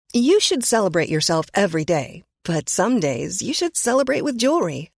You should celebrate yourself every day, but some days you should celebrate with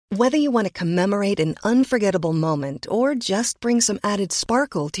jewelry. Whether you want to commemorate an unforgettable moment or just bring some added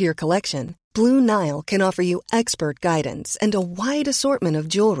sparkle to your collection, Blue Nile can offer you expert guidance and a wide assortment of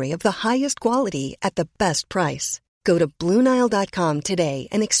jewelry of the highest quality at the best price. Go to BlueNile.com today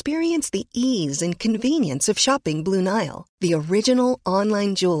and experience the ease and convenience of shopping Blue Nile, the original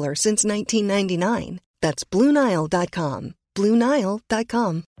online jeweler since 1999. That's BlueNile.com.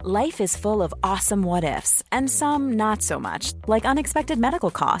 BlueNile.com. Life is full of awesome what-ifs, and some not so much, like unexpected medical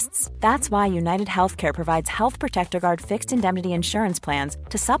costs. That's why United Healthcare provides Health Protector Guard fixed indemnity insurance plans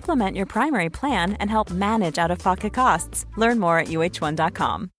to supplement your primary plan and help manage out-of-pocket costs. Learn more at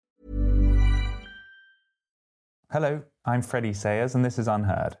UH1.com. Hello, I'm Freddie Sayers, and this is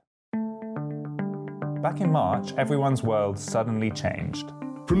Unheard. Back in March, everyone's world suddenly changed.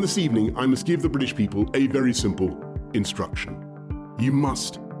 From this evening, I must give the British people a very simple instruction. You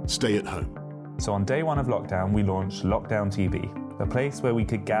must stay at home. So on day one of lockdown, we launched Lockdown TV, a place where we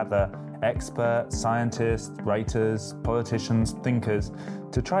could gather experts, scientists, writers, politicians, thinkers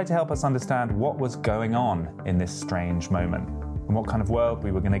to try to help us understand what was going on in this strange moment and what kind of world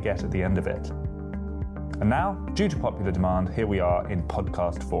we were going to get at the end of it. And now, due to popular demand, here we are in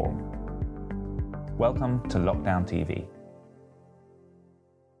podcast form. Welcome to Lockdown TV.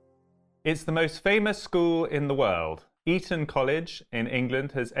 It's the most famous school in the world. Eton College in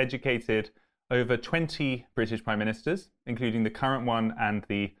England has educated over 20 British Prime Ministers, including the current one and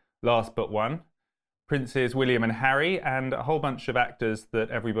the last but one, Princes William and Harry, and a whole bunch of actors that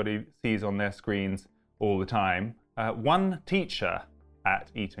everybody sees on their screens all the time. One teacher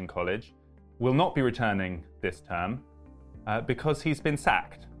at Eton College will not be returning this term because he's been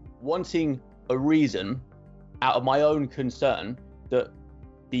sacked. Wanting a reason out of my own concern that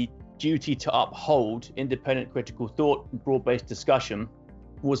the duty to uphold independent critical thought and broad-based discussion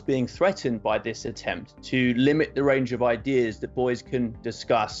was being threatened by this attempt to limit the range of ideas that boys can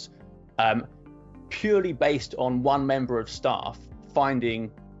discuss purely based on one member of staff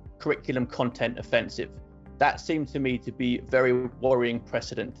finding curriculum content offensive. That seemed to me to be a very worrying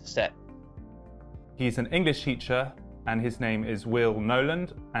precedent to set. He's an English teacher and his name is Will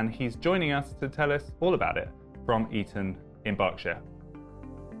Noland, and he's joining us to tell us all about it from Eton in Berkshire.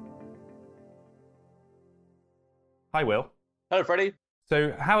 Hi, Will. Hello, Freddie.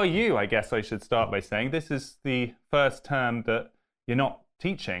 So how are you, I guess I should start by saying? This is the first term that you're not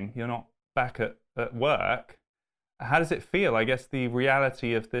teaching, you're not back at work. How does it feel? I guess the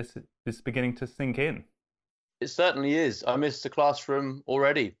reality of this is beginning to sink in. It certainly is. I miss the classroom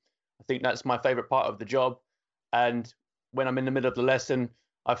already. I think that's my favourite part of the job. And when I'm in the middle of the lesson,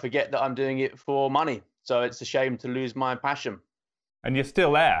 I forget that I'm doing it for money. So it's a shame to lose my passion. And you're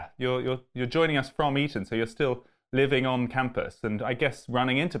still there. You're joining us from Eton, so you're still living on campus and I guess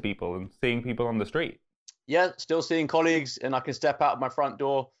running into people and seeing people on the street. Yeah, still seeing colleagues, and I can step out of my front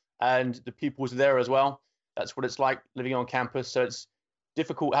door and the pupils are there as well. That's what it's like living on campus. So it's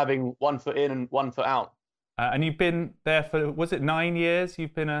difficult having 1 foot in and 1 foot out. And you've been there for, was it 9 years?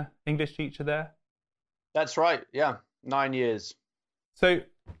 You've been an English teacher there? That's right. Yeah, 9 years. So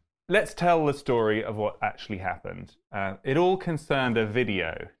let's tell the story of what actually happened. It all concerned a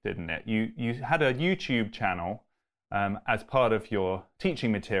video, didn't it? You had a YouTube channel as part of your teaching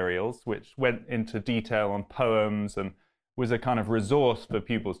materials, which went into detail on poems and was a kind of resource for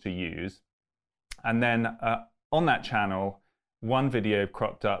pupils to use. And then on that channel, one video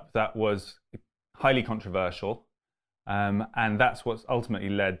cropped up that was highly controversial, and that's what's ultimately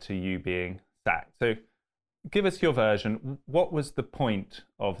led to you being sacked. So give us your version. What was the point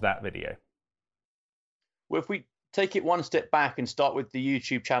of that video? Well, if we take it one step back and start with the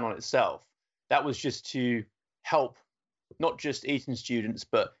YouTube channel itself, that was just to help not just Eton students,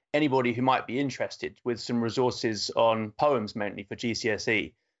 but anybody who might be interested with some resources on poems, mainly for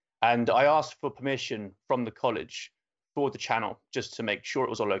GCSE. And I asked for permission from the college for the channel just to make sure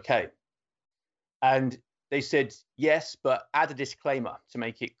it was all okay. And they said yes, but add a disclaimer to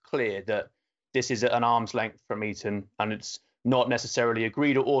make it clear that this is at an arm's length from Eton and it's not necessarily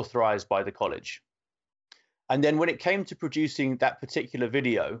agreed or authorized by the college. And then when it came to producing that particular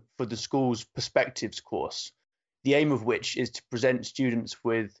video for the school's Perspectives course, the aim of which is to present students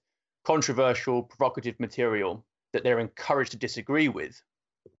with controversial, provocative material that they're encouraged to disagree with,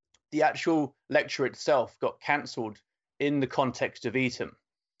 the actual lecture itself got cancelled in the context of Eton.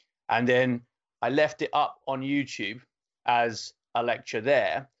 And then I left it up on YouTube as a lecture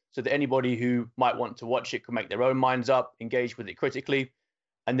there so that anybody who might want to watch it could make their own minds up, engage with it critically,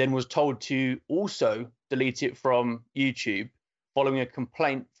 and then was told to also delete it from YouTube following a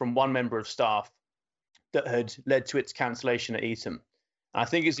complaint from one member of staff that had led to its cancellation at Eton. And I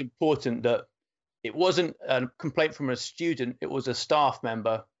think it's important that it wasn't a complaint from a student, it was a staff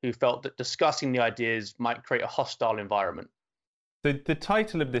member who felt that discussing the ideas might create a hostile environment. So the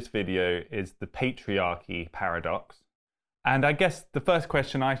title of this video is The Patriarchy Paradox. And I guess the first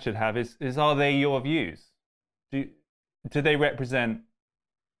question I should have is are they your views? Do they represent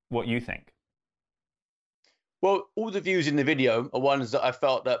what you think? Well, all the views in the video are ones that I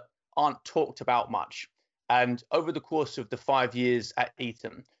felt that aren't talked about much. And over the course of the 5 years at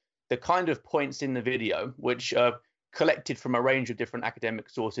Eton, the kind of points in the video, which are collected from a range of different academic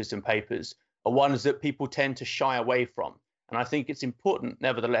sources and papers, are ones that people tend to shy away from. And I think it's important,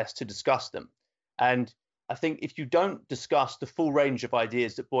 nevertheless, to discuss them. And I think if you don't discuss the full range of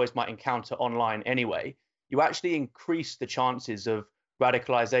ideas that boys might encounter online anyway, you actually increase the chances of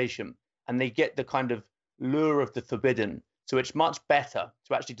radicalization, and they get the kind of lure of the forbidden. So it's much better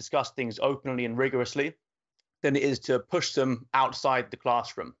to actually discuss things openly and rigorously than it is to push them outside the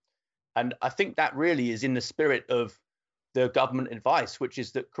classroom. And I think that really is in the spirit of the government advice, which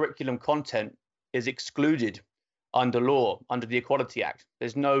is that curriculum content is excluded under law, under the Equality Act.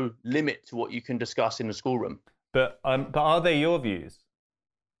 There's no limit to what you can discuss in the schoolroom. But are they your views?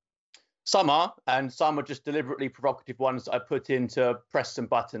 Some are, and some are just deliberately provocative ones that I put in to press some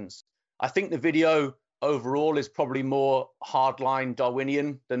buttons. I think the video overall is probably more hardline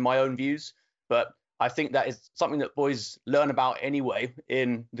Darwinian than my own views, but I think that is something that boys learn about anyway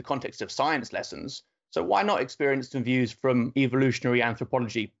in the context of science lessons. So why not experience some views from evolutionary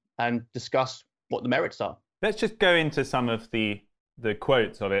anthropology and discuss what the merits are? Let's just go into some of the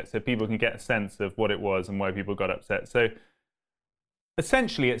quotes of it so people can get a sense of what it was and why people got upset. So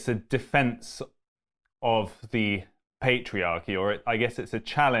essentially it's a defense of the patriarchy, or I guess it's a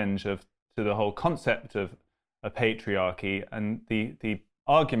challenge to the whole concept of a patriarchy. And the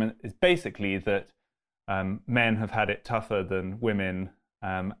argument is basically that men have had it tougher than women.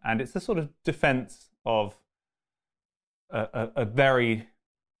 And it's a sort of defense of a very,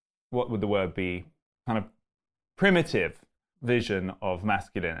 what would the word be, kind of primitive vision of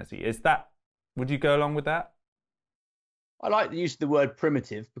masculinity. Would you go along with that? I like the use of the word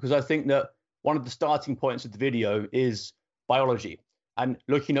primitive because I think that one of the starting points of the video is biology and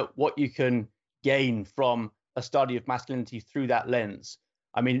looking at what you can gain from a study of masculinity through that lens.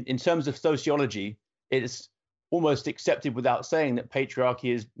 I mean, in terms of sociology, it's almost accepted without saying that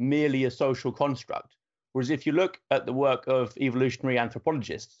patriarchy is merely a social construct. Whereas if you look at the work of evolutionary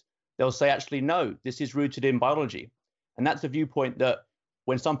anthropologists, they'll say, actually, no, this is rooted in biology. And that's a viewpoint that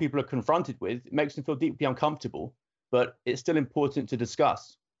when some people are confronted with, it makes them feel deeply uncomfortable, but it's still important to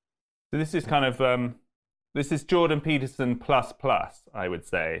discuss. So this is kind of, this is Jordan Peterson plus, I would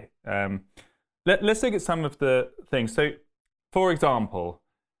say. Let's look at some of the things. So, for example,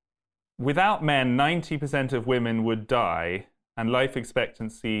 without men, 90% of women would die, and life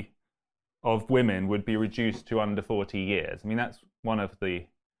expectancy of women would be reduced to under 40 years. I mean, that's one of the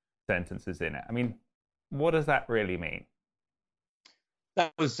sentences in it. I mean, what does that really mean?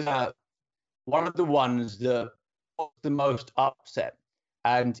 That was one of the ones that was the most upset.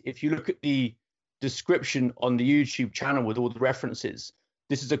 And if you look at the description on the YouTube channel with all the references,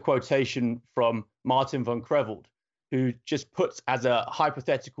 this is a quotation from Martin van Creveld, who just puts as a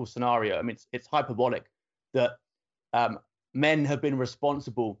hypothetical scenario, I mean, it's hyperbolic, that men have been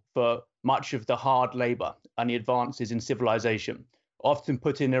responsible for much of the hard labor and the advances in civilization, often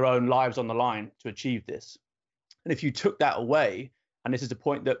putting their own lives on the line to achieve this. And if you took that away, and this is a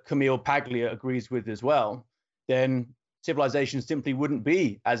point that Camille Paglia agrees with as well, then civilization simply wouldn't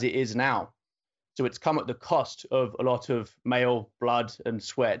be as it is now. So it's come at the cost of a lot of male blood and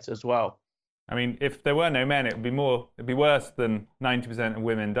sweat as well. I mean, if there were no men, it'd be worse than 90% of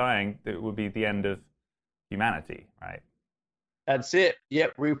women dying. It would be the end of humanity, right? That's it.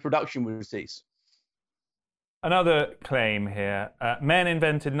 Yep, reproduction would cease. Another claim here, men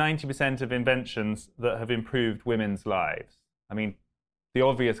invented 90% of inventions that have improved women's lives. I mean, the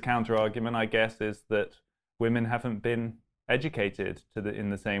obvious counter-argument, I guess, is that women haven't been educated in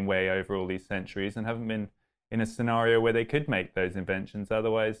the same way over all these centuries and haven't been in a scenario where they could make those inventions.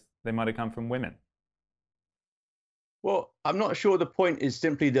 Otherwise, they might have come from women. Well, I'm not sure the point is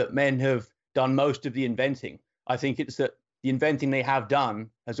simply that men have done most of the inventing. I think it's that the inventing they have done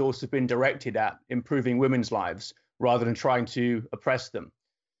has also been directed at improving women's lives rather than trying to oppress them.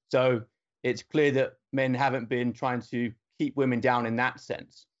 So it's clear that men haven't been trying to keep women down in that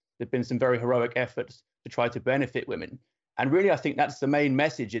sense. There have been some very heroic efforts to try to benefit women. And really, I think that's the main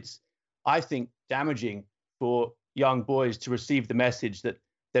message. It's, I think, damaging for young boys to receive the message that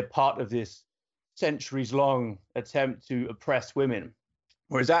they're part of this centuries-long attempt to oppress women.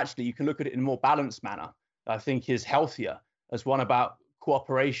 Whereas actually, you can look at it in a more balanced manner, I think is healthier, as one about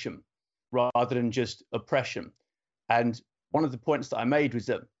cooperation rather than just oppression. And one of the points that I made was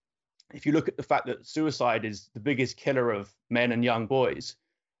that if you look at the fact that suicide is the biggest killer of men and young boys,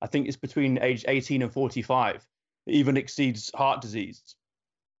 I think it's between age 18 and 45, it even exceeds heart disease.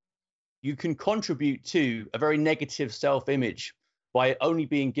 You can contribute to a very negative self-image by only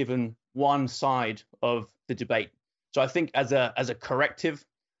being given one side of the debate. So I think as a corrective,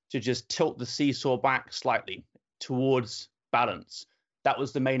 to just tilt the seesaw back slightly towards balance. That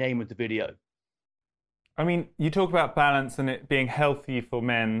was the main aim of the video. I mean, you talk about balance and it being healthy for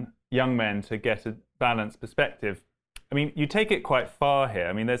men, young men, to get a balanced perspective. I mean, you take it quite far here.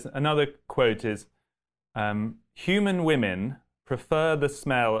 I mean, there's another quote is, human women prefer the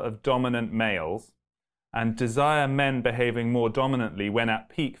smell of dominant males and desire men behaving more dominantly when at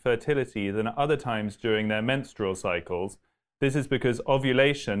peak fertility than at other times during their menstrual cycles. This is because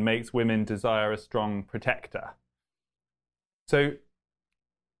ovulation makes women desire a strong protector. So,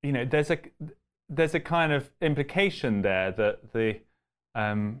 you know, there's a kind of implication there that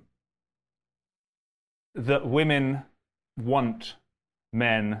that women want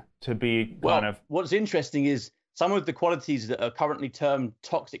men to be kind of... What's interesting is some of the qualities that are currently termed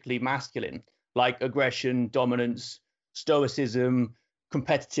toxically masculine, like aggression, dominance, stoicism,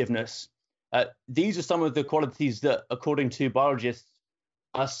 competitiveness. These are some of the qualities that, according to biologists,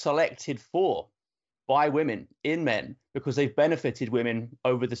 are selected for by women in men because they've benefited women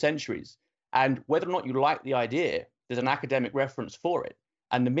over the centuries. And whether or not you like the idea, there's an academic reference for it.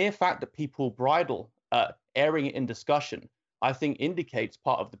 And the mere fact that people bridle airing it in discussion, I think indicates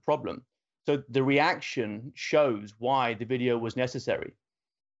part of the problem. So the reaction shows why the video was necessary.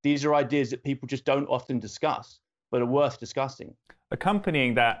 These are ideas that people just don't often discuss, but are worth discussing.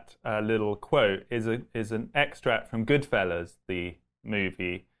 Accompanying that little quote is an extract from Goodfellas, the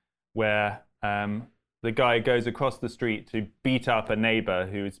movie, where the guy goes across the street to beat up a neighbor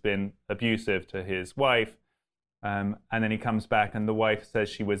who's been abusive to his wife, and then he comes back and the wife says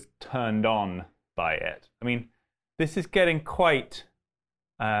she was turned on by it. I mean, this is getting quite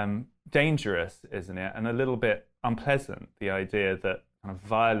dangerous, isn't it? And a little bit unpleasant, the idea that kind of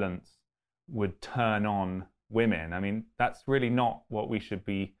violence would turn on women. I mean, that's really not what we should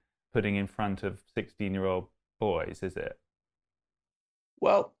be putting in front of 16-year-old boys, is it?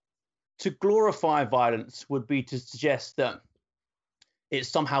 Well, to glorify violence would be to suggest that it's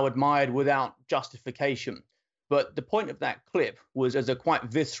somehow admired without justification. But the point of that clip was as a quite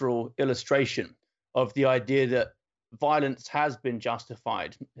visceral illustration of the idea that violence has been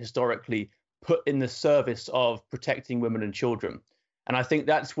justified historically, put in the service of protecting women and children. And I think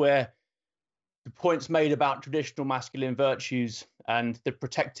that's where the points made about traditional masculine virtues and the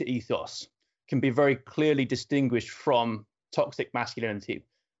protector ethos can be very clearly distinguished from toxic masculinity,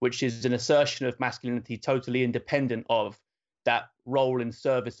 which is an assertion of masculinity totally independent of that role in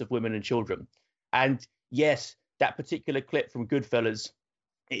service of women and children. And yes, that particular clip from Goodfellas,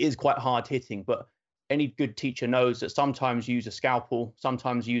 it is quite hard hitting, but any good teacher knows that sometimes you use a scalpel,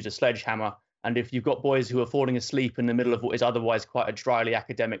 sometimes you use a sledgehammer. And if you've got boys who are falling asleep in the middle of what is otherwise quite a dryly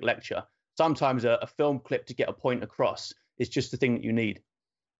academic lecture, sometimes a film clip to get a point across is just the thing that you need.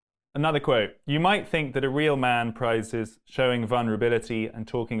 Another quote, you might think that a real man prizes showing vulnerability and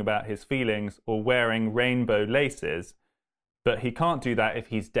talking about his feelings or wearing rainbow laces, but he can't do that if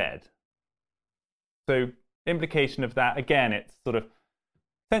he's dead. So implication of that, again, it's sort of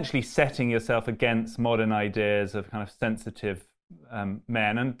essentially setting yourself against modern ideas of kind of sensitive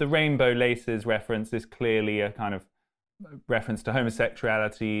men. And the rainbow laces reference is clearly a kind of reference to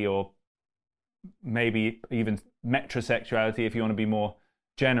homosexuality or maybe even metrosexuality if you want to be more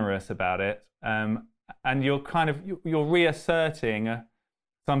generous about it. And you're reasserting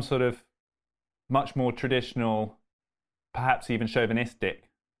some sort of much more traditional, perhaps even chauvinistic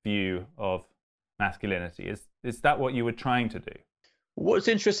view of masculinity. Is that what you were trying to do? What's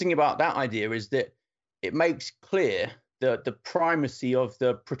interesting about that idea is that it makes clear the primacy of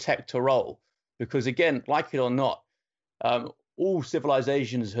the protector role. Because again, like it or not, all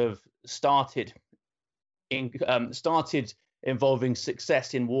civilizations have started involving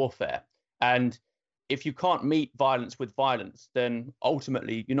success in warfare. And if you can't meet violence with violence, then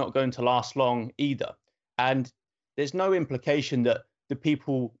ultimately you're not going to last long either. And there's no implication that the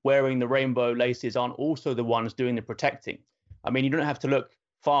people wearing the rainbow laces aren't also the ones doing the protecting. I mean, you don't have to look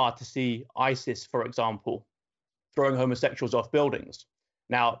far to see ISIS, for example, throwing homosexuals off buildings.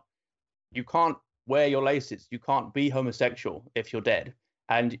 Now, you can't wear your laces. You can't be homosexual if you're dead.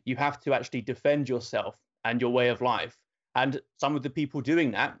 And you have to actually defend yourself and your way of life. And some of the people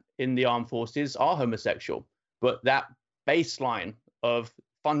doing that in the armed forces are homosexual. But that baseline of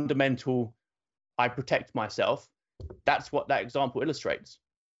fundamental, I protect myself, that's what that example illustrates.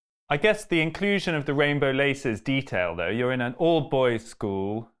 I guess the inclusion of the rainbow laces detail, though, you're in an all-boys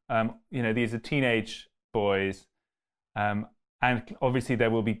school. These are teenage boys, and obviously there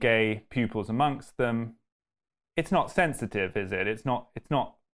will be gay pupils amongst them. It's not sensitive, is it? It's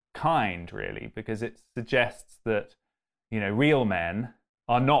not kind, really, because it suggests that, real men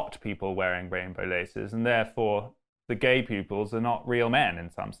are not people wearing rainbow laces, and therefore the gay pupils are not real men in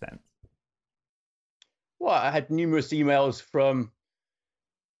some sense. Well, I had numerous emails from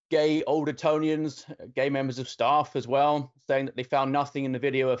gay old Etonians, gay members of staff as well, saying that they found nothing in the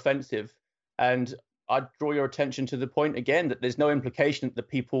video offensive. And I'd draw your attention to the point again that there's no implication that the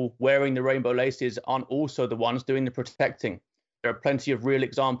people wearing the rainbow laces aren't also the ones doing the protecting. There are plenty of real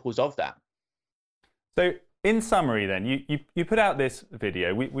examples of that. So in summary then, you put out this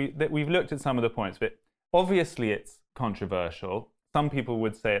video. We've looked at some of the points, but obviously it's controversial. Some people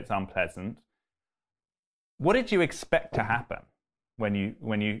would say it's unpleasant. What did you expect to happen when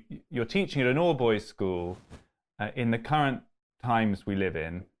you're teaching at an all-boys school in the current times we live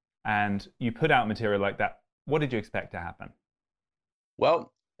in, and you put out material like that? What did you expect to happen?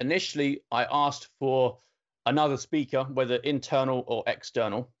 Well, initially I asked for another speaker, whether internal or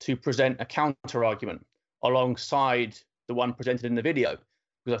external, to present a counter-argument alongside the one presented in the video,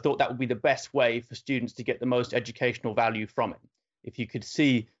 because I thought that would be the best way for students to get the most educational value from it, if you could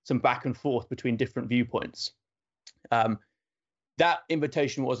see some back and forth between different viewpoints. That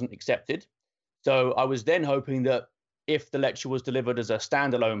invitation wasn't accepted. So I was then hoping that if the lecture was delivered as a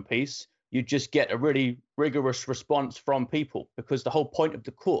standalone piece, you'd just get a really rigorous response from people, because the whole point of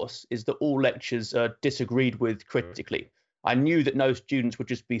the course is that all lectures are disagreed with critically. I knew that no students would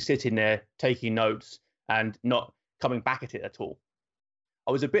just be sitting there taking notes and not coming back at it at all.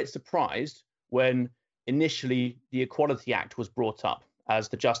 I was a bit surprised when initially the Equality Act was brought up as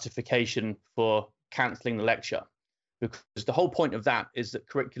the justification for cancelling the lecture, because the whole point of that is that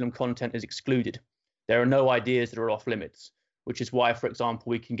curriculum content is excluded. There are no ideas that are off limits, which is why, for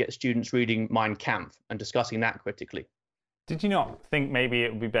example, we can get students reading Mein Kampf and discussing that critically. Did you not think maybe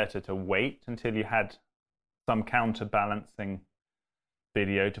it would be better to wait until you had some counterbalancing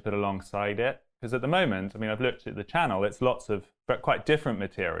video to put alongside it? Because at the moment, I've looked at the channel, it's lots of quite different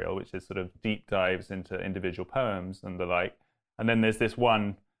material, which is sort of deep dives into individual poems and the like. And then there's this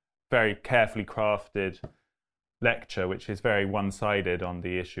one very carefully crafted lecture, which is very one-sided on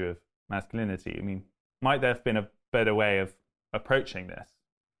the issue of masculinity. Might there have been a better way of approaching this?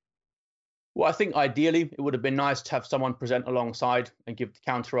 Well, I think ideally it would have been nice to have someone present alongside and give the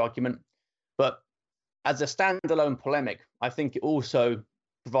counter-argument. But as a standalone polemic, I think it also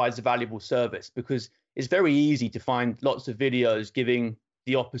provides a valuable service, because it's very easy to find lots of videos giving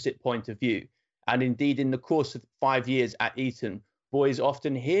the opposite point of view. And indeed, in the course of 5 years at Eton, boys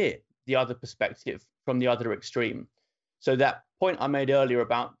often hear the other perspective from the other extreme. So that point I made earlier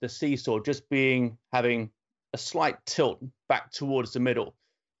about the seesaw just having a slight tilt back towards the middle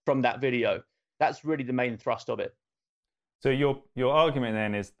from that video, that's really the main thrust of it. So your argument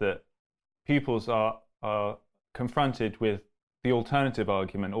then is that pupils are confronted with the alternative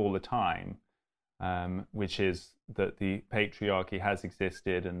argument all the time, which is that the patriarchy has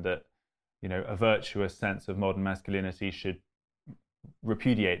existed and that a virtuous sense of modern masculinity should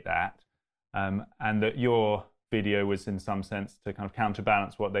repudiate that, and that your video was in some sense to kind of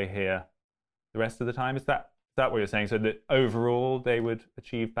counterbalance what they hear the rest of the time. Is that what you're saying? So that overall they would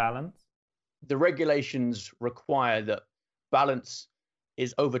achieve balance? The regulations require that balance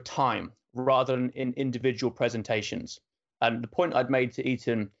is over time rather than in individual presentations. And the point I'd made to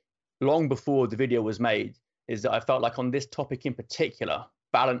Eton long before the video was made is that I felt like on this topic in particular,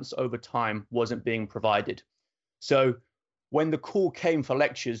 balance over time wasn't being provided. So when the call came for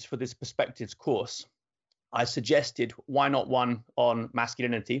lectures for this perspectives course, I suggested why not one on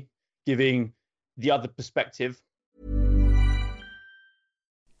masculinity, giving the other perspective.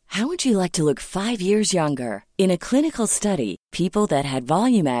 How would you like to look 5 years younger? In a clinical study, people that had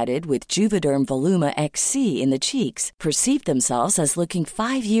volume added with Juvederm Voluma XC in the cheeks perceived themselves as looking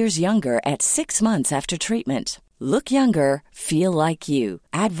 5 years younger at 6 months after treatment. Look younger, feel like you.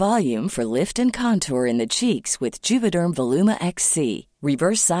 Add volume for lift and contour in the cheeks with Juvederm Voluma XC.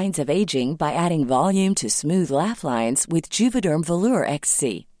 Reverse signs of aging by adding volume to smooth laugh lines with Juvederm Volure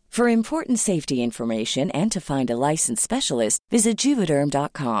XC. For important safety information and to find a licensed specialist, visit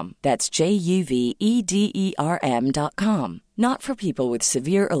Juvederm.com. That's JUVEDERM.com. Not for people with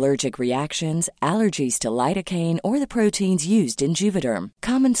severe allergic reactions, allergies to lidocaine, or the proteins used in Juvederm.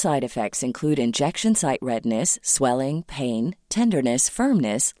 Common side effects include injection site redness, swelling, pain, tenderness,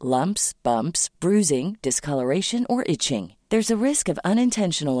 firmness, lumps, bumps, bruising, discoloration, or itching. There's a risk of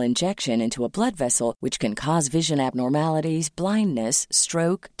unintentional injection into a blood vessel, which can cause vision abnormalities, blindness,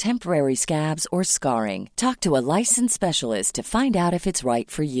 stroke, temporary scabs, or scarring. Talk to a licensed specialist to find out if it's right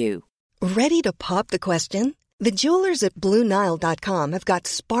for you. Ready to pop the question? The jewelers at BlueNile.com have got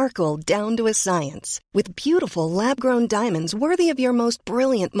sparkle down to a science with beautiful lab-grown diamonds worthy of your most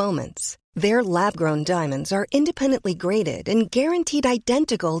brilliant moments. Their lab-grown diamonds are independently graded and guaranteed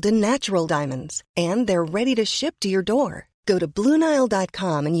identical to natural diamonds, and they're ready to ship to your door. Go to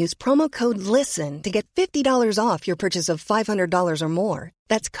BlueNile.com and use promo code LISTEN to get $50 off your purchase of $500 or more.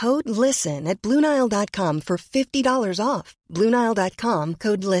 That's code LISTEN at BlueNile.com for $50 off. BlueNile.com,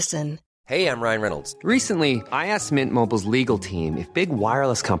 code LISTEN. Hey, I'm Ryan Reynolds. Recently, I asked Mint Mobile's legal team if big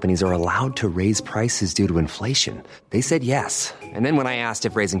wireless companies are allowed to raise prices due to inflation. They said yes. And then when I asked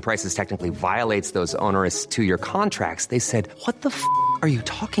if raising prices technically violates those onerous 2-year contracts, they said, "What the f*** are you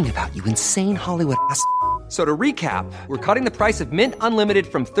talking about, you insane Hollywood ass?" So to recap, we're cutting the price of Mint Unlimited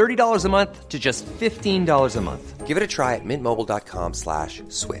from $30 a month to just $15 a month. Give it a try at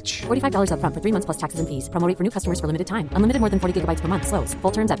mintmobile.com/switch. $45 up front for 3 months plus taxes and fees. Promo rate for new customers for limited time. Unlimited more than 40 gigabytes per month. Slows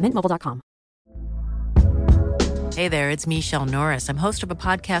full terms at mintmobile.com. Hey there, it's Michelle Norris. I'm host of a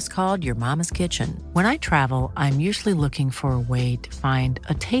podcast called Your Mama's Kitchen. When I travel, I'm usually looking for a way to find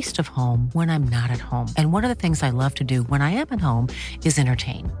a taste of home when I'm not at home. And one of the things I love to do when I am at home is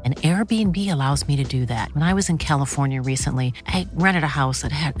entertain. And Airbnb allows me to do that. When I was in California recently, I rented a house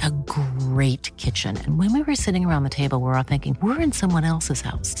that had a great kitchen. And when we were sitting around the table, we were all thinking, we're in someone else's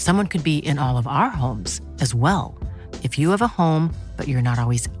house. Someone could be in all of our homes as well. If you have a home, but you're not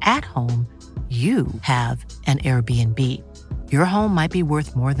always at home, you have an Airbnb. Your home might be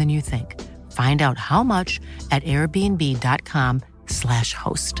worth more than you think. Find out how much at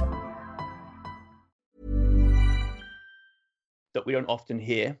airbnb.com/host. That we don't often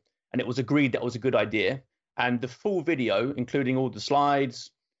hear, and it was agreed that was a good idea. And the full video, including all the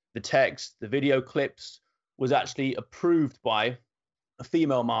slides, the text, the video clips, was actually approved by a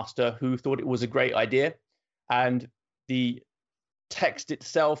female master who thought it was a great idea. And the text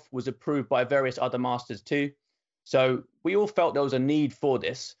itself was approved by various other masters too. So we all felt there was a need for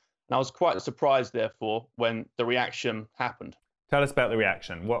this. And I was quite surprised, therefore, when the reaction happened. Tell us about the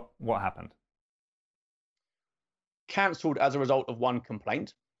reaction. What happened? Cancelled as a result of one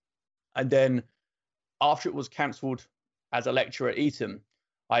complaint. And then after it was cancelled as a lecture at Eton,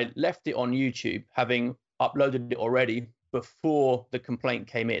 I left it on YouTube, having uploaded it already before the complaint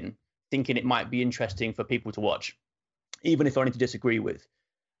came in, thinking it might be interesting for people to watch, even if only to disagree with.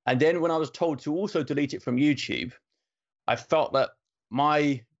 And then when I was told to also delete it from YouTube, I felt that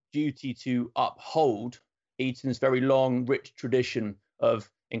my duty to uphold Eton's very long, rich tradition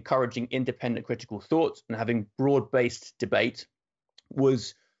of encouraging independent critical thought and having broad-based debate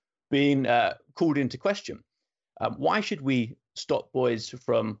was being called into question. Why should we stop boys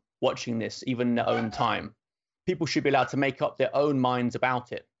from watching this, even in their own time? People should be allowed to make up their own minds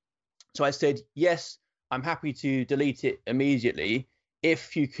about it. So I said, yes, I'm happy to delete it immediately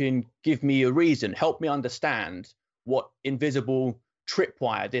if you can give me a reason, help me understand what invisible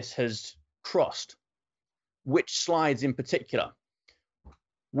tripwire this has crossed, which slides in particular,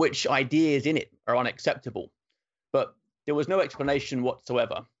 which ideas in it are unacceptable. But there was no explanation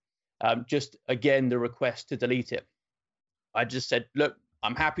whatsoever. Just, again, the request to delete it. I just said, look,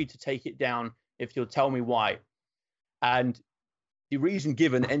 I'm happy to take it down if you'll tell me why. And the reason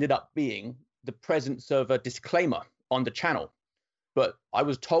given ended up being the presence of a disclaimer on the channel. But I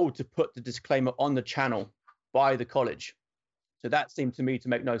was told to put the disclaimer on the channel by the college. So that seemed to me to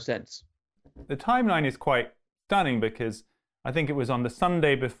make no sense. The timeline is quite stunning because I think it was on the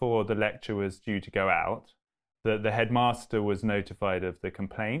Sunday before the lecture was due to go out that the headmaster was notified of the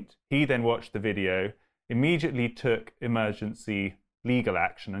complaint. He then watched the video, immediately took emergency legal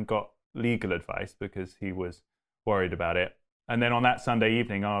action and got legal advice because he was worried about it. And then on that Sunday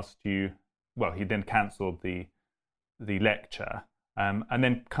evening asked you, well, he then cancelled the lecture. And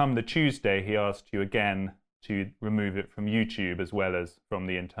then come the Tuesday, he asked you again to remove it from YouTube as well as from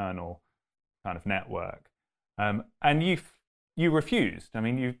the internal kind of network. And you refused. I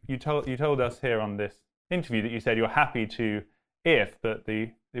mean, you told us here on this interview that you said you're happy to if, but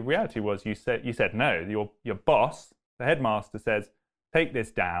the reality was you said no. Your boss, the headmaster, says take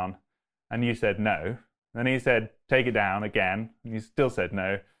this down, and you said no. And he said take it down again, and you still said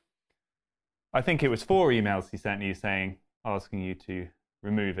no. I think it was 4 emails he sent you asking you to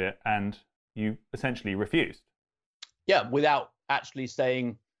remove it, and you essentially refused. Yeah, without actually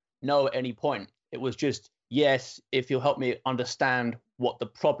saying no at any point. It was just, yes, if you'll help me understand what the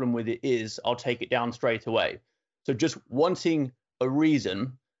problem with it is, I'll take it down straight away. So just wanting a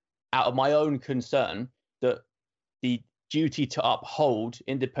reason out of my own concern that the duty to uphold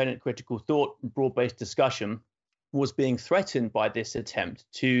independent critical thought and broad-based discussion was being threatened by this attempt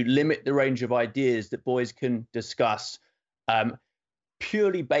to limit the range of ideas that boys can discuss,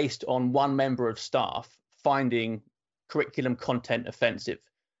 purely based on one member of staff finding curriculum content offensive.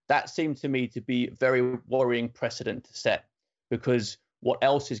 That seemed to me to be a very worrying precedent to set, because what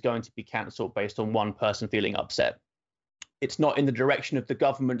else is going to be cancelled based on one person feeling upset? It's not in the direction of the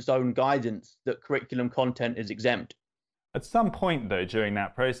government's own guidance that curriculum content is exempt. At some point, though, during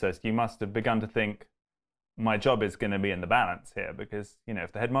that process, you must have begun to think, my job is going to be in the balance here, because,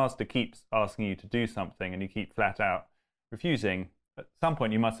 if the headmaster keeps asking you to do something and you keep flat out refusing, at some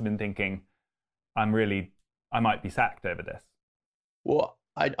point you must have been thinking, I might be sacked over this. Well,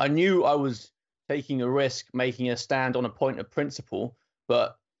 I knew I was taking a risk, making a stand on a point of principle,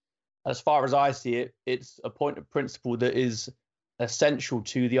 but as far as I see it, it's a point of principle that is essential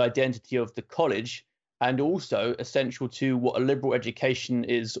to the identity of the college and also essential to what a liberal education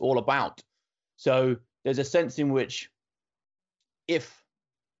is all about. So there's a sense in which if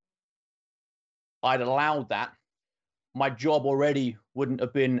I'd allowed that, my job already wouldn't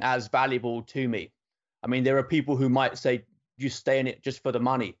have been as valuable to me. I mean, there are people who might say, you stay in it just for the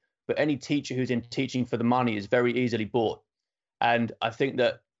money, but any teacher who's in teaching for the money is very easily bought. And I think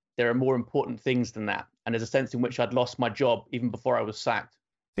that there are more important things than that. And there's a sense in which I'd lost my job even before I was sacked.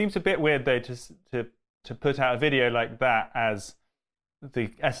 Seems a bit weird, though, to put out a video like that as the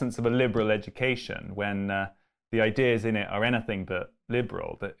essence of a liberal education when the ideas in it are anything but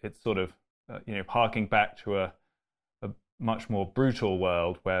liberal. That it's sort of, harking back to a much more brutal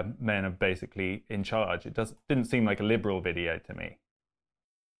world where men are basically in charge. It didn't seem like a liberal video to me.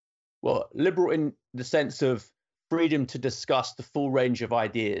 Well, liberal in the sense of freedom to discuss the full range of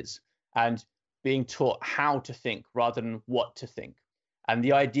ideas and being taught how to think rather than what to think. And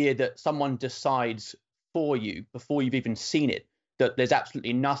the idea that someone decides for you before you've even seen it, that there's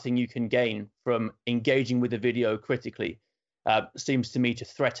absolutely nothing you can gain from engaging with the video critically, seems to me to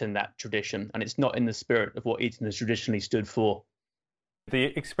threaten that tradition. And it's not in the spirit of what Eton has traditionally stood for. The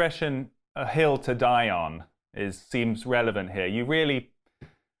expression "a hill to die on" seems relevant here. You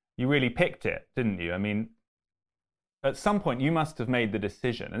really picked it, didn't you? I mean, at some point you must have made the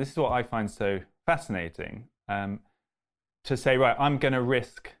decision, and this is what I find so fascinating, to say, right, I'm going to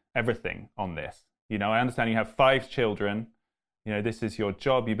risk everything on this. I understand you have 5 children. This is your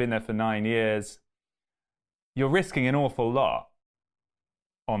job. You've been there for 9 years. You're risking an awful lot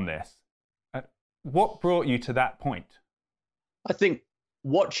on this. What brought you to that point? I think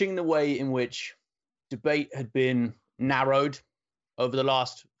watching the way in which debate had been narrowed over the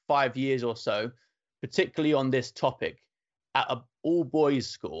last 5 years or so, particularly on this topic at an all-boys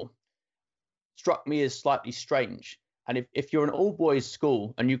school, struck me as slightly strange. And if you're an all-boys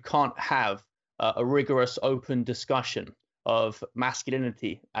school and you can't have a rigorous open discussion of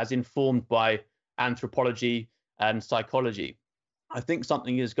masculinity as informed by anthropology and psychology, I think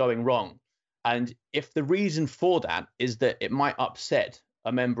something is going wrong. And if the reason for that is that it might upset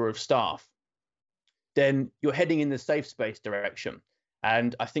a member of staff, then you're heading in the safe space direction.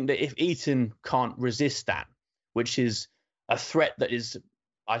 And I think that if Eton can't resist that, which is a threat that is,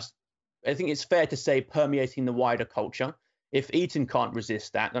 I think it's fair to say, permeating the wider culture, if Eton can't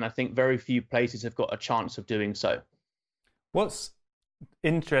resist that, then I think very few places have got a chance of doing so. What's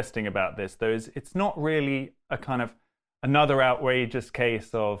interesting about this, though, is it's not really a kind of another outrageous case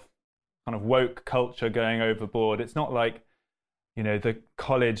of kind of woke culture going overboard. It's not like, the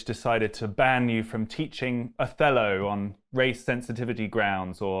college decided to ban you from teaching Othello on race sensitivity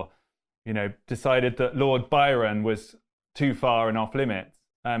grounds, or, decided that Lord Byron was too far and off limits.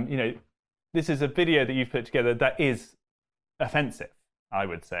 This is a video that you've put together that is offensive, I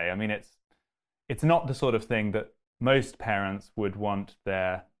would say. I mean, it's not the sort of thing that most parents would want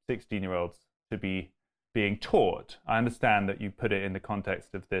their 16-year-olds to be being taught. I understand that you put it in the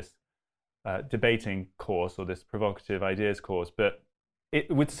context of this debating course or this provocative ideas course, but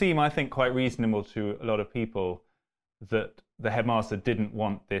it would seem, I think, quite reasonable to a lot of people that the headmaster didn't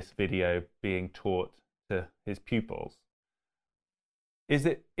want this video being taught to his pupils. Is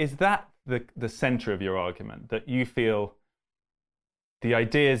that the center of your argument, that you feel the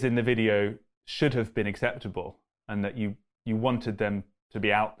ideas in the video should have been acceptable and that you wanted them to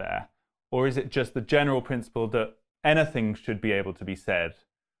be out there? Or is it just the general principle that anything should be able to be said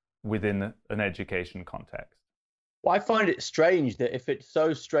within an education context? Well, I find it strange that if it's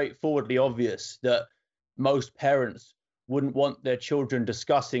so straightforwardly obvious that most parents wouldn't want their children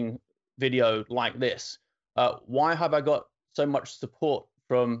discussing video like this. Why have I got so much support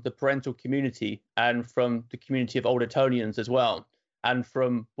from the parental community and from the community of old Etonians as well, and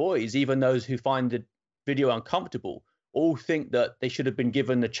from boys, even those who find the video uncomfortable, all think that they should have been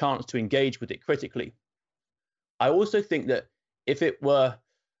given the chance to engage with it critically. I also think that if it were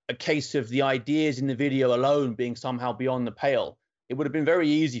a case of the ideas in the video alone being somehow beyond the pale, it would have been very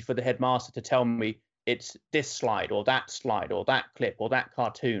easy for the headmaster to tell me it's this slide or that clip or that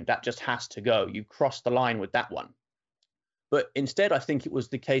cartoon. That just has to go. You crossed the line with that one. But instead, I think it was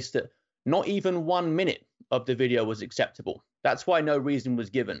the case that not even 1 minute of the video was acceptable. That's why no reason was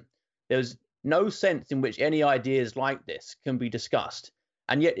given. There's no sense in which any ideas like this can be discussed.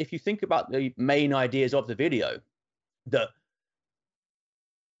 And yet, if you think about the main ideas of the video, that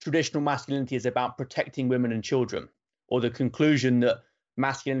traditional masculinity is about protecting women and children, or the conclusion that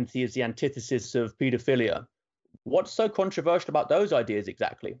masculinity is the antithesis of pedophilia, what's so controversial about those ideas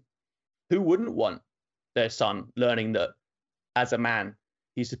exactly? Who wouldn't want their son learning that as a man,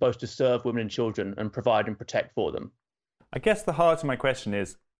 he's supposed to serve women and children and provide and protect for them? I guess the heart of my question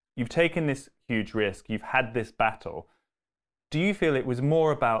is, you've taken this huge risk, you've had this battle. Do you feel it was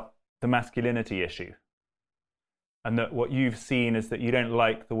more about the masculinity issue? And that what you've seen is that you don't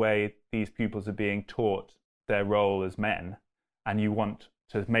like the way these pupils are being taught their role as men, and you want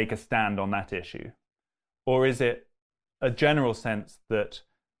to make a stand on that issue? Or is it a general sense that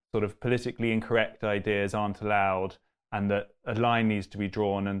sort of politically incorrect ideas aren't allowed, and that a line needs to be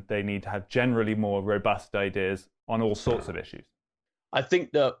drawn and they need to have generally more robust ideas on all sorts of issues? I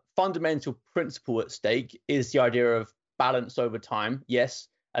think the fundamental principle at stake is the idea of balance over time, yes,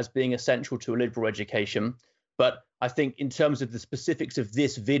 as being essential to a liberal education. But I think in terms of the specifics of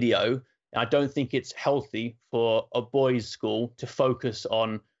this video, I don't think it's healthy for a boys' school to focus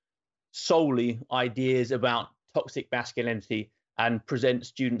on solely ideas about toxic masculinity and present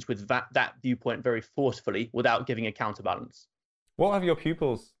students with that viewpoint very forcefully without giving a counterbalance. What have your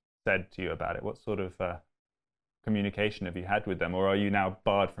pupils said to you about it? What sort of communication have you had with them, or are you now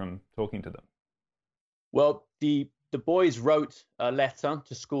barred from talking to them? Well, the boys wrote a letter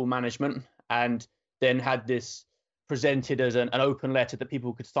to school management and then had this presented as an open letter that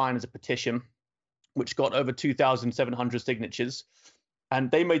people could sign as a petition, which got over 2,700 signatures. And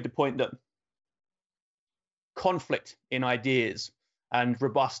they made the point that conflict in ideas and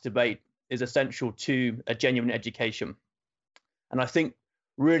robust debate is essential to a genuine education. And I think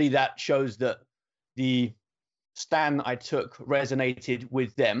really that shows that the stand I took resonated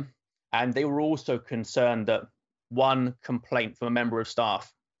with them. And they were also concerned that one complaint from a member of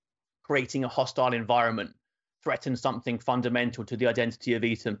staff creating a hostile environment threatened something fundamental to the identity of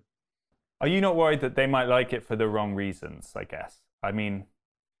Eton. Are you not worried that they might like it for the wrong reasons, I guess? I mean,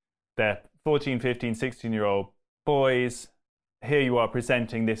 they're 14, 15, 16-year-old boys. Here you are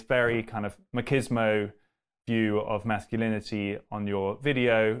presenting this very kind of machismo view of masculinity on your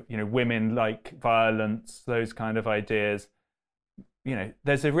video. You know, women like violence, those kind of ideas. You know,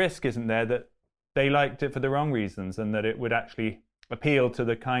 there's a risk, isn't there, that they liked it for the wrong reasons and that it would actually appeal to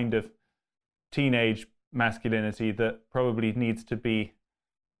the kind of teenage masculinity that probably needs to be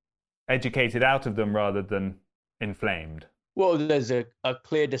educated out of them rather than inflamed. Well, there's a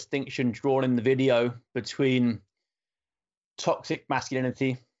clear distinction drawn in the video between toxic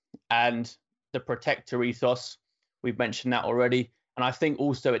masculinity and the protector ethos. We've mentioned that already. And I think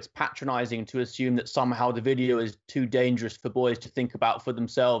also it's patronizing to assume that somehow the video is too dangerous for boys to think about for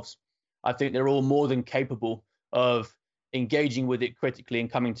themselves. I think they're all more than capable of engaging with it critically and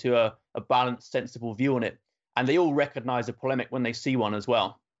coming to a balanced, sensible view on it. And they all recognize a polemic when they see one as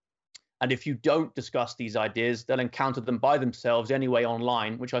well. And if you don't discuss these ideas, they'll encounter them by themselves anyway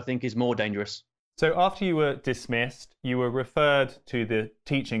online, which I think is more dangerous. So after you were dismissed, you were referred to the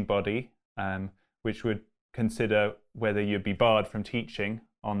teaching body, which would consider whether you'd be barred from teaching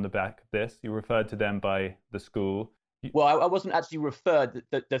on the back of this. You were referred to them by the school. Well, I wasn't actually referred.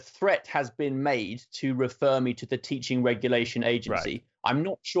 The threat has been made to refer me to the Teaching Regulation Agency. Right. I'm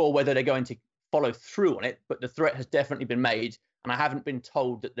not sure whether they're going to follow through on it, but the threat has definitely been made, and I haven't been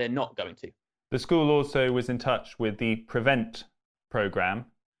told that they're not going to. The school also was in touch with the Prevent program,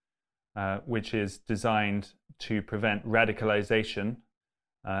 which is designed to prevent radicalization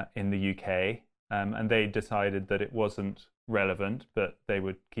in the UK, and they decided that it wasn't relevant, but they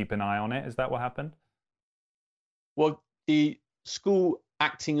would keep an eye on it. Is that what happened? Well, the school,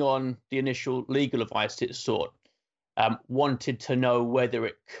 acting on the initial legal advice it sought, wanted to know whether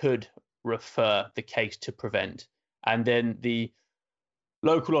it could refer the case to Prevent. And then the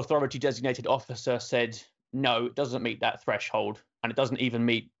local authority designated officer said, no, it doesn't meet that threshold, and it doesn't even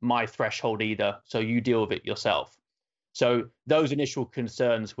meet my threshold either, so you deal with it yourself. So those initial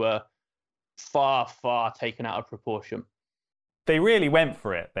concerns were far, far taken out of proportion. They really went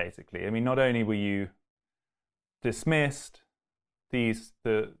for it, basically. I mean, not only were you dismissed,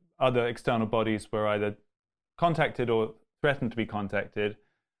 the other external bodies were either contacted or threatened to be contacted.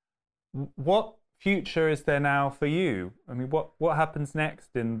 What future is there now for you? I mean, what happens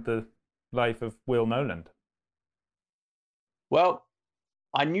next in the life of Will Noland? Well,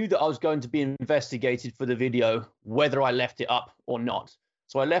 I knew that I was going to be investigated for the video, whether I left it up or not.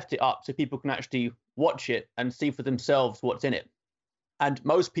 So I left it up so people can actually watch it and see for themselves what's in it. And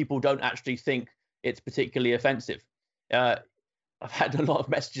most people don't actually think it's particularly offensive. I've had a lot of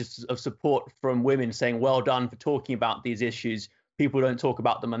messages of support from women saying, well done for talking about these issues. People don't talk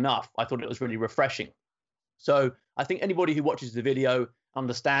about them enough. I thought it was really refreshing. So I think anybody who watches the video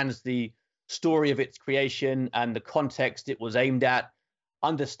understands the story of its creation and the context it was aimed at,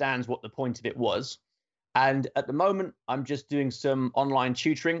 understands what the point of it was. And at the moment, I'm just doing some online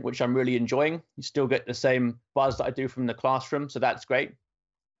tutoring, which I'm really enjoying. You still get the same buzz that I do from the classroom, so that's great.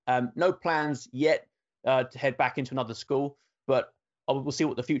 No plans yet to head back into another school, but we'll see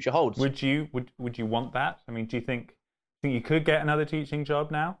what the future holds. Would you want that? I mean, do you think you could get another teaching job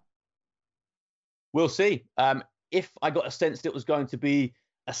now? We'll see. If I got a sense that it was going to be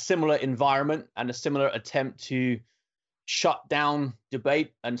a similar environment and a similar attempt to shut down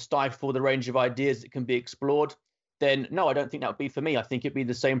debate and stifle the range of ideas that can be explored, then no, I don't think that would be for me. I think it'd be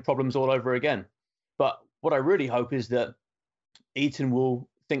the same problems all over again. But what I really hope is that Eton will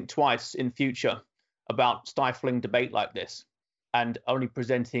think twice in future about stifling debate like this and only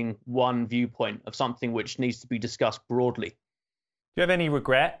presenting one viewpoint of something which needs to be discussed broadly. Do you have any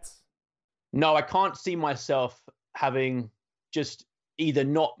regrets? No, I can't see myself having just either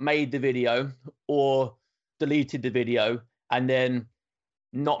not made the video or deleted the video and then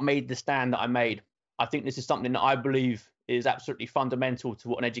not made the stand that I made. I think this is something that I believe is absolutely fundamental to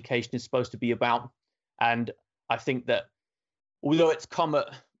what an education is supposed to be about. And I think that although it's come at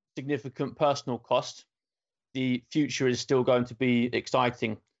significant personal cost, the future is still going to be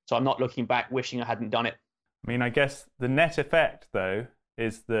exciting. So I'm not looking back wishing I hadn't done it. I mean, I guess the net effect, though,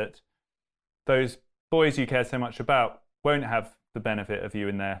 is that those boys you care so much about won't have the benefit of you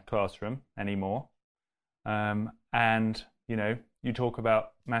in their classroom anymore. And, you know, you talk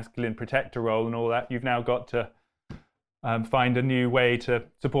about masculine protector role and all that. You've now got to find a new way to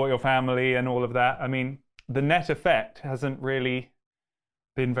support your family and all of that. I mean, the net effect hasn't really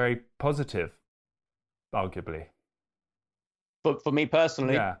been very positive, arguably. But for me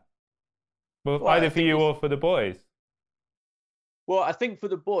personally? Yeah. Well, either for you or for the boys. Well, I think for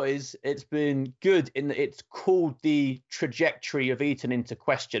the boys, it's been good in that it's called the trajectory of Eton into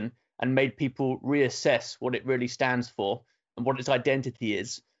question and made people reassess what it really stands for and what its identity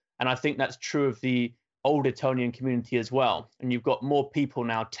is. And I think that's true of the old Etonian community as well. And you've got more people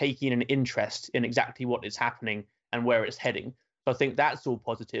now taking an interest in exactly what is happening and where it's heading. So I think that's all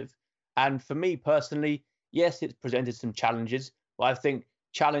positive. And for me personally, yes, it's presented some challenges, but I think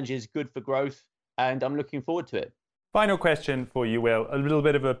challenge is good for growth and I'm looking forward to it. Final question for you, Will, a little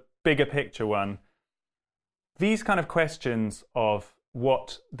bit of a bigger picture one. These kind of questions of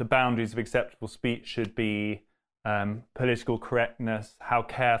what the boundaries of acceptable speech should be, political correctness, how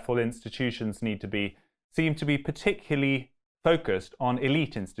careful institutions need to be, seem to be particularly focused on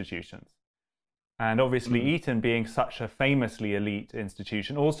elite institutions. And obviously Eton being such a famously elite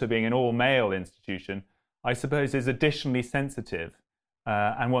institution, also being an all-male institution, I suppose is additionally sensitive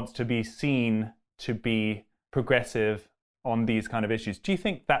and wants to be seen to be progressive on these kind of issues. Do you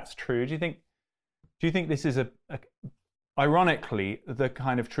think that's true? Do you think this is ironically, the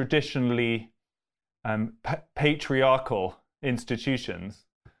kind of traditionally patriarchal institutions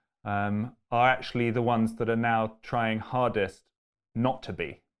are actually the ones that are now trying hardest not to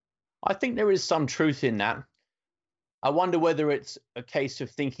be? I think there is some truth in that. I wonder whether it's a case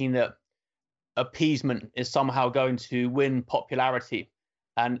of thinking that appeasement is somehow going to win popularity.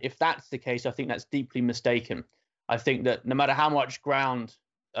 And if that's the case, I think that's deeply mistaken. I think that no matter how much ground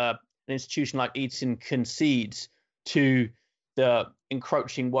an institution like Eton concedes to the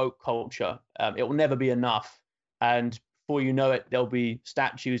encroaching woke culture, it will never be enough. And before you know it, there'll be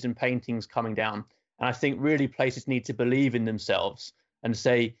statues and paintings coming down. And I think really places need to believe in themselves and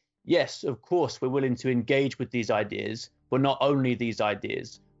say, yes, of course, we're willing to engage with these ideas, but not only these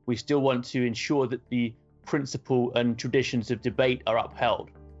ideas. We still want to ensure that the principle and traditions of debate are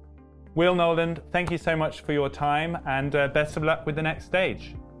upheld. Will Noland, thank you so much for your time and best of luck with the next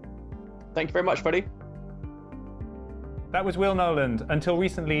stage. Thank you very much, Freddie. That was Will Noland, until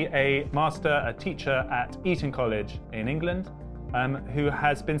recently a teacher at Eton College in England, who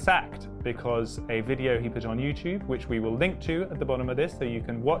has been sacked because a video he put on YouTube, which we will link to at the bottom of this so you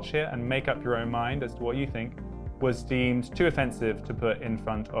can watch it and make up your own mind as to what you think, was deemed too offensive to put in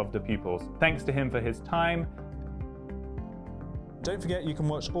front of the pupils. Thanks to him for his time. Don't forget you can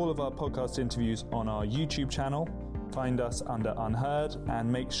watch all of our podcast interviews on our YouTube channel. Find us under Unheard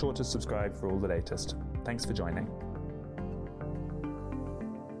and make sure to subscribe for all the latest. Thanks for joining.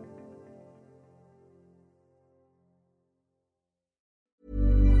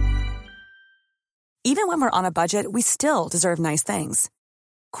 Even when we're on a budget, we still deserve nice things.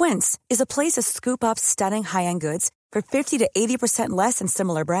 Quince is a place to scoop up stunning high-end goods for 50 to 80% less than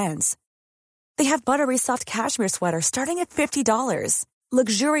similar brands. They have buttery soft cashmere sweaters starting at $50,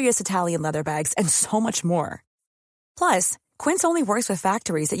 luxurious Italian leather bags, and so much more. Plus, Quince only works with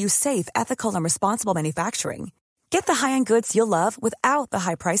factories that use safe, ethical, and responsible manufacturing. Get the high-end goods you'll love without the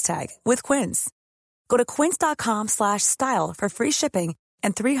high price tag with Quince. Go to quince.com/style for free shipping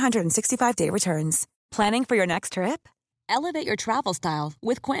and 365-day returns. Planning for your next trip? Elevate your travel style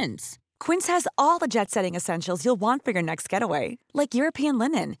with Quince. Quince has all the jet-setting essentials you'll want for your next getaway, like European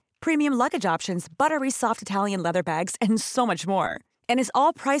linen, premium luggage options, buttery soft Italian leather bags, and so much more. And is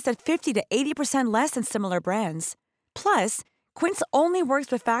all priced at 50 to 80% less than similar brands. Plus, Quince only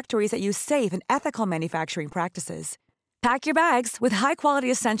works with factories that use safe and ethical manufacturing practices. Pack your bags with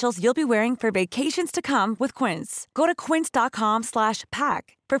high-quality essentials you'll be wearing for vacations to come with Quince. Go to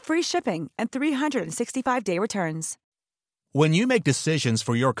quince.com/pack for free shipping and 365-day returns. When you make decisions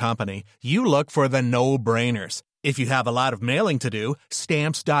for your company, you look for the no-brainers. If you have a lot of mailing to do,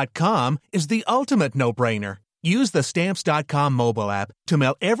 Stamps.com is the ultimate no-brainer. Use the Stamps.com mobile app to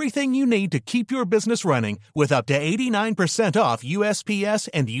mail everything you need to keep your business running with up to 89% off USPS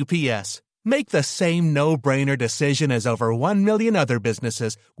and UPS. Make the same no-brainer decision as over 1 million other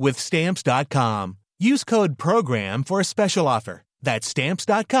businesses with Stamps.com. Use code PROGRAM for a special offer. That's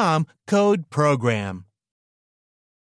Stamps.com, code PROGRAM.